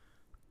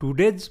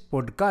Today's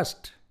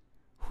podcast,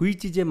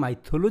 which is a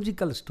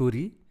mythological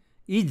story,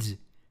 is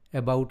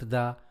about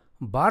the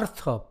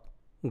birth of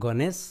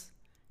Ganesh,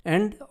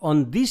 and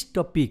on this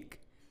topic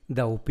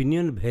the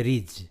opinion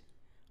varies.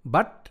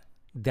 But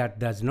that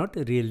does not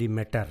really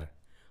matter.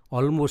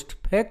 Almost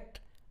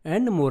fact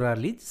and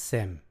moral is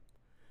same.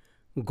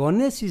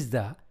 Ganesh is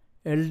the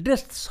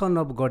eldest son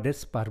of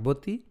goddess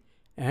Parvati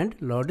and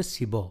Lord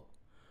Shiva.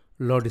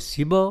 Lord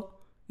Shiva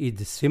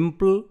is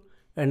simple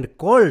and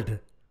called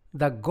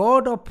the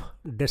god of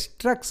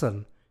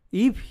destruction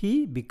if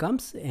he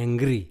becomes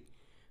angry.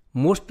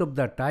 Most of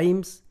the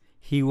times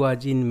he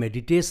was in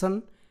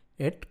meditation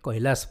at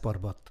Kailash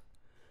Parvat.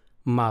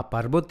 Ma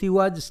Parvati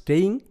was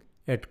staying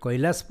at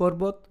Kailash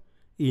Parvat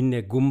in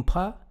a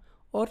gumpha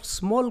or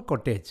small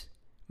cottage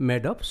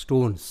made of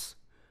stones.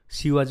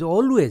 She was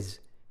always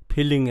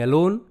feeling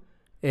alone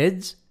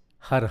as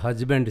her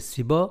husband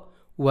Shiva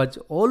was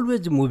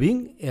always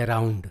moving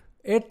around.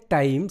 At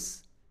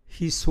times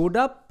he showed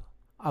up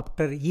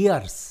after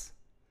years.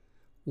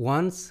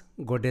 Once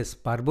goddess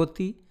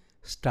Parvati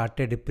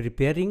started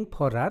preparing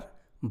for her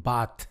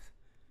bath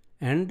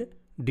and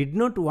did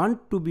not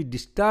want to be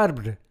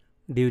disturbed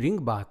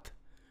during bath.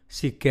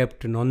 She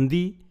kept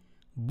Nandi,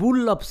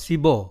 bull of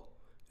Shiva,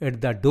 at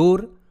the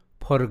door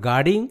for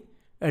guarding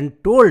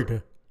and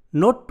told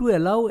not to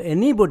allow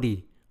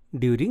anybody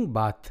during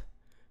bath.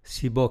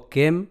 Shiva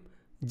came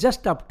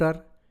just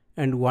after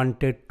and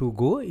wanted to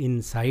go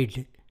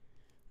inside.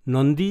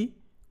 Nandi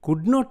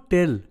could not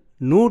tell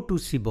no to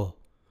Shiva,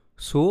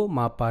 so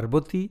Ma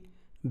Parvati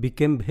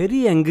became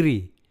very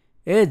angry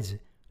as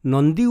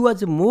Nandi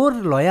was more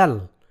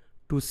loyal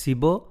to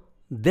Shiva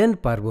than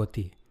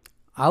Parvati.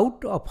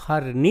 Out of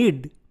her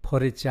need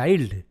for a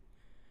child,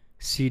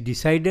 she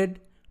decided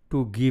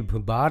to give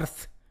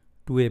birth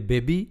to a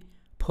baby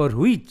for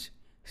which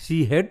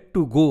she had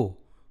to go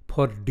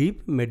for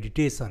deep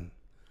meditation.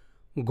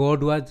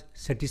 God was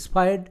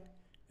satisfied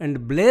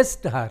and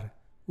blessed her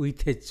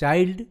with a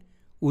child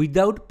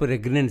without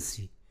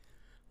pregnancy.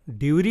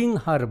 During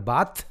her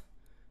bath,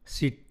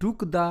 she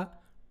took the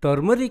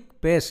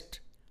turmeric paste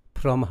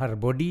from her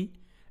body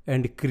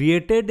and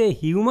created a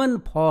human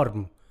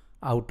form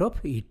out of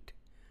it.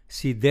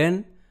 She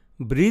then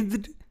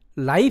breathed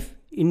life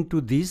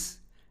into this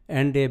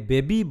and a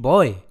baby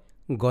boy,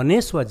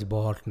 Ganesh, was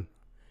born.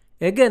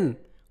 Again,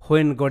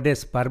 when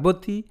goddess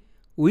Parvati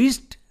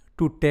wished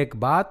to take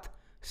bath,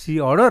 she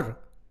ordered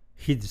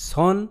his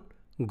son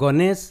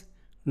Ganesh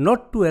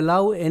not to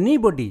allow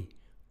anybody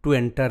to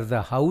enter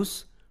the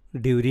house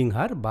during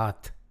her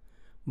bath.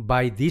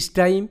 By this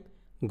time,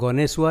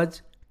 Ganesh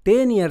was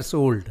 10 years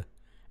old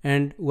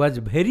and was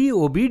very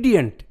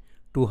obedient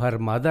to her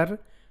mother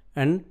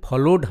and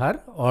followed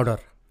her order.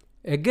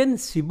 Again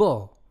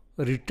Shiva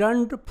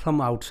returned from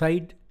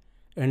outside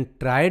and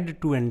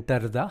tried to enter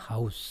the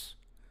house.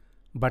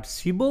 But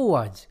Shiva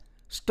was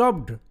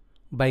stopped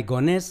by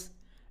Ganesh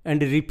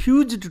and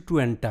refused to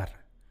enter.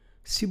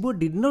 Shiva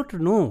did not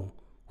know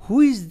who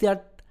is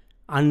that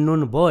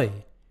unknown boy.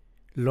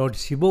 Lord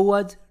Shiva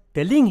was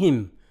telling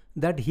him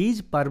that he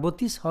is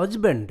Parvati's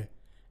husband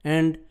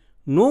and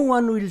no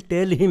one will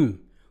tell him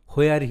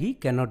where he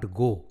cannot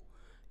go.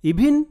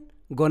 Even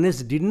Ganesh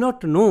did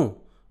not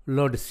know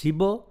Lord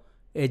Shiva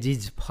as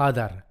his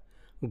father.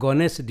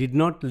 Ganesh did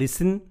not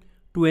listen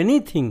to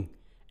anything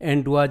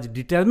and was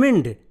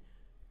determined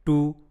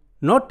to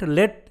not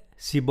let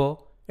Shiva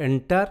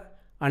enter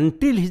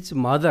until his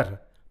mother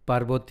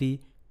Parvati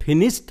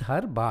finished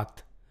her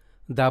bath.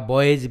 The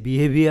boy's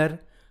behavior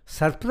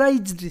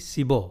surprised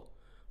Shiva,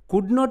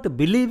 could not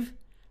believe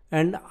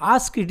and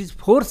asked his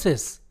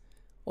forces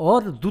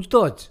or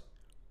dutas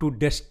to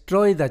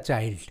destroy the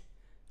child.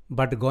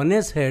 But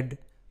Ganesh had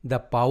the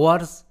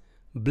powers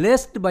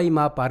blessed by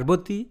Ma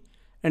Parvati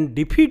and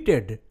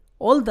defeated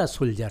all the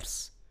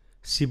soldiers.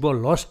 Shiva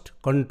lost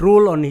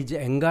control on his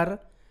anger,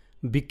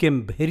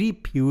 became very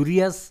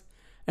furious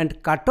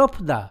and cut off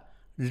the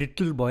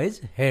little boy's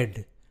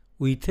head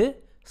with a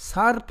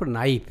sharp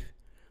knife.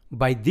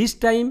 By this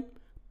time,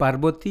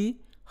 Parvati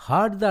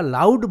heard the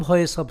loud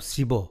voice of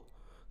Shiva,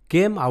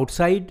 came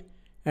outside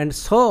and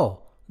saw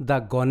the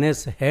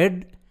Ganesh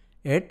head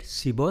at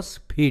Shiva's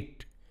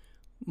feet.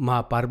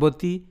 Ma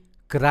Parvati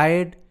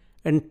cried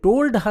and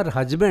told her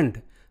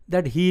husband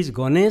that he is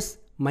Ganesh,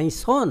 my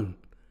son.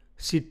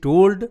 She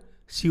told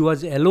she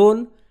was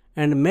alone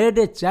and made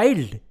a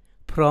child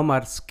from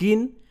her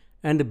skin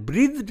and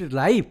breathed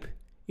life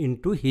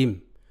into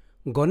him.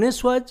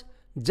 Ganesh was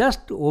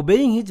just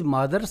obeying his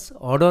mother's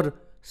order,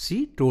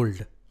 she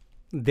told.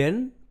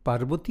 Then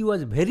Parvati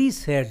was very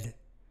sad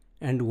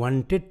and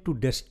wanted to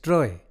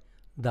destroy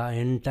the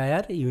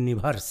entire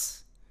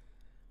universe.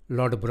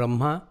 Lord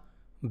Brahma,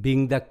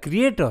 being the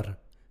creator,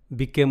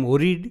 became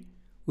worried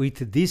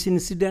with this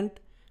incident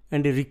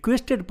and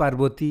requested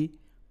Parvati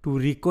to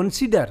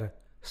reconsider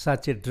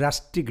such a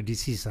drastic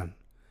decision.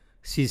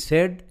 She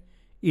said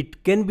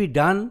it can be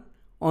done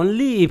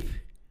only if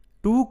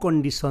two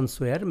conditions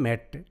were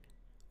met.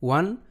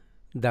 One,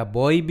 the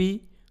boy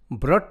be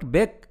brought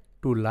back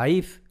to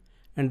life,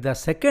 and the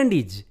second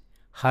is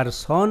her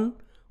son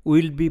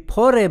will be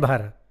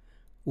forever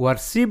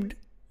worshipped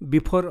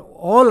before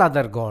all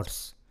other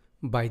gods.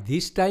 By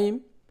this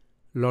time,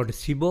 Lord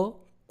Shiva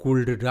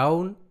cooled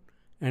down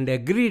and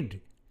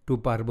agreed to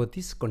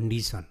Parvati's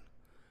condition.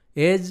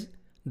 As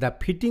the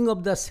fitting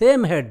of the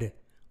same head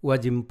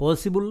was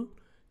impossible,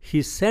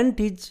 he sent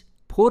his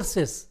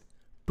forces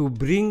to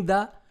bring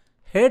the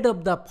head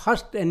of the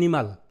first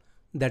animal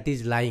that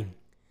is lying,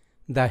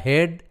 the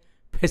head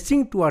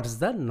facing towards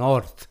the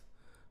north.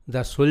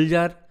 The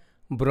soldier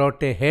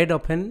brought a head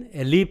of an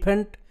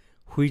elephant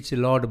which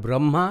Lord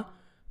Brahma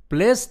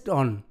placed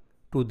on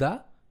to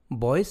the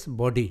boy's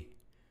body.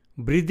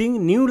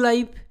 Breathing new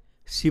life,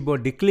 Shiva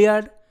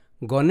declared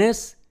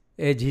Ganesh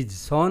as his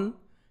son,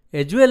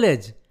 as well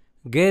as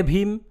gave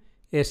him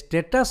a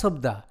status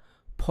of the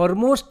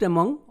foremost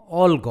among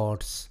all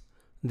gods.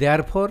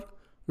 Therefore,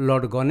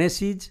 Lord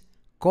Ganesh is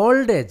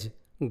called as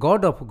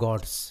God of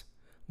gods.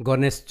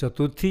 Ganesh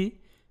Chaturthi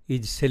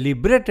is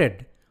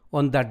celebrated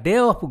on the day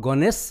of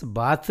Ganesh's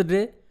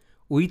birthday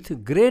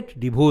with great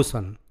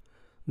devotion.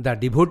 The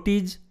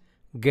devotees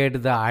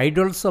get the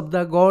idols of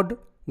the god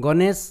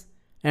Ganesh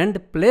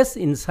and place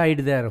inside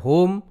their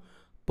home,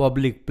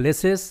 public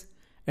places,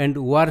 and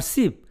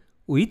worship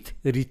with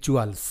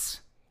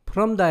rituals.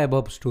 From the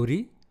above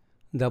story,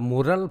 the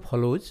moral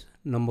follows: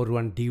 number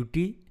 1,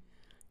 duty.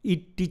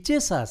 It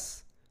teaches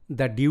us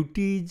the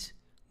duty is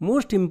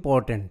most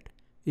important.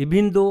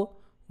 Even though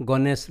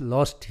Ganesh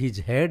lost his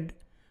head,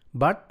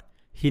 but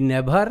he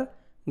never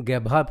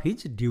gave up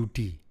his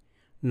duty.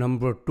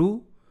 Number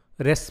 2,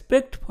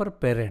 respect for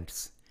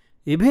parents.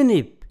 Even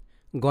if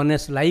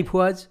Ganesh's life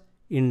was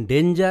in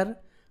danger,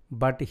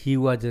 but he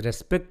was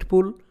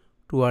respectful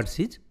towards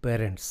his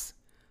parents.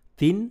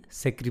 3,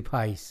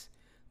 sacrifice.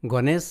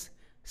 Ganesh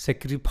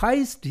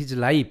sacrificed his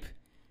life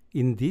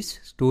in this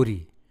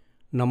story.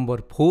 Number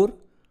 4,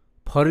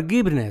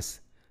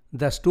 forgiveness.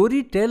 The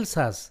story tells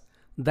us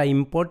the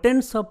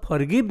importance of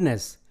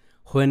forgiveness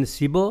when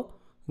Shiva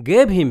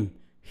gave him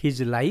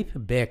his life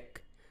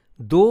back.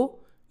 Though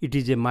it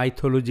is a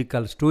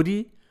mythological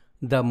story,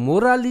 the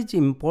moral is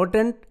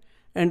important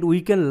and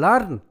we can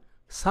learn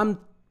some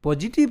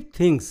positive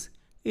things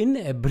in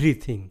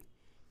everything.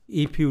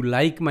 If you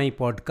like my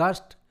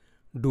podcast,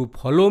 do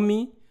follow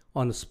me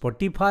on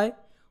Spotify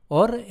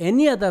or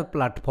any other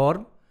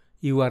platform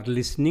you are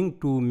listening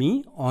to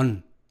me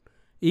on.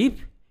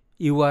 If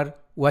you are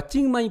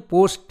watching my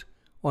post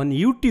on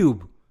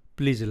YouTube,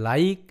 please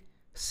like,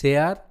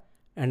 share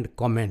and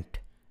comment.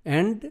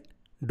 And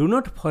do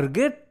not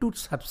forget to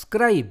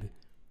subscribe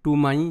to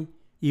my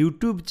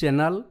YouTube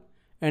channel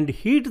and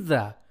hit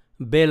the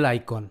bell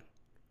icon.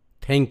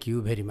 Thank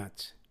you very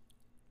much.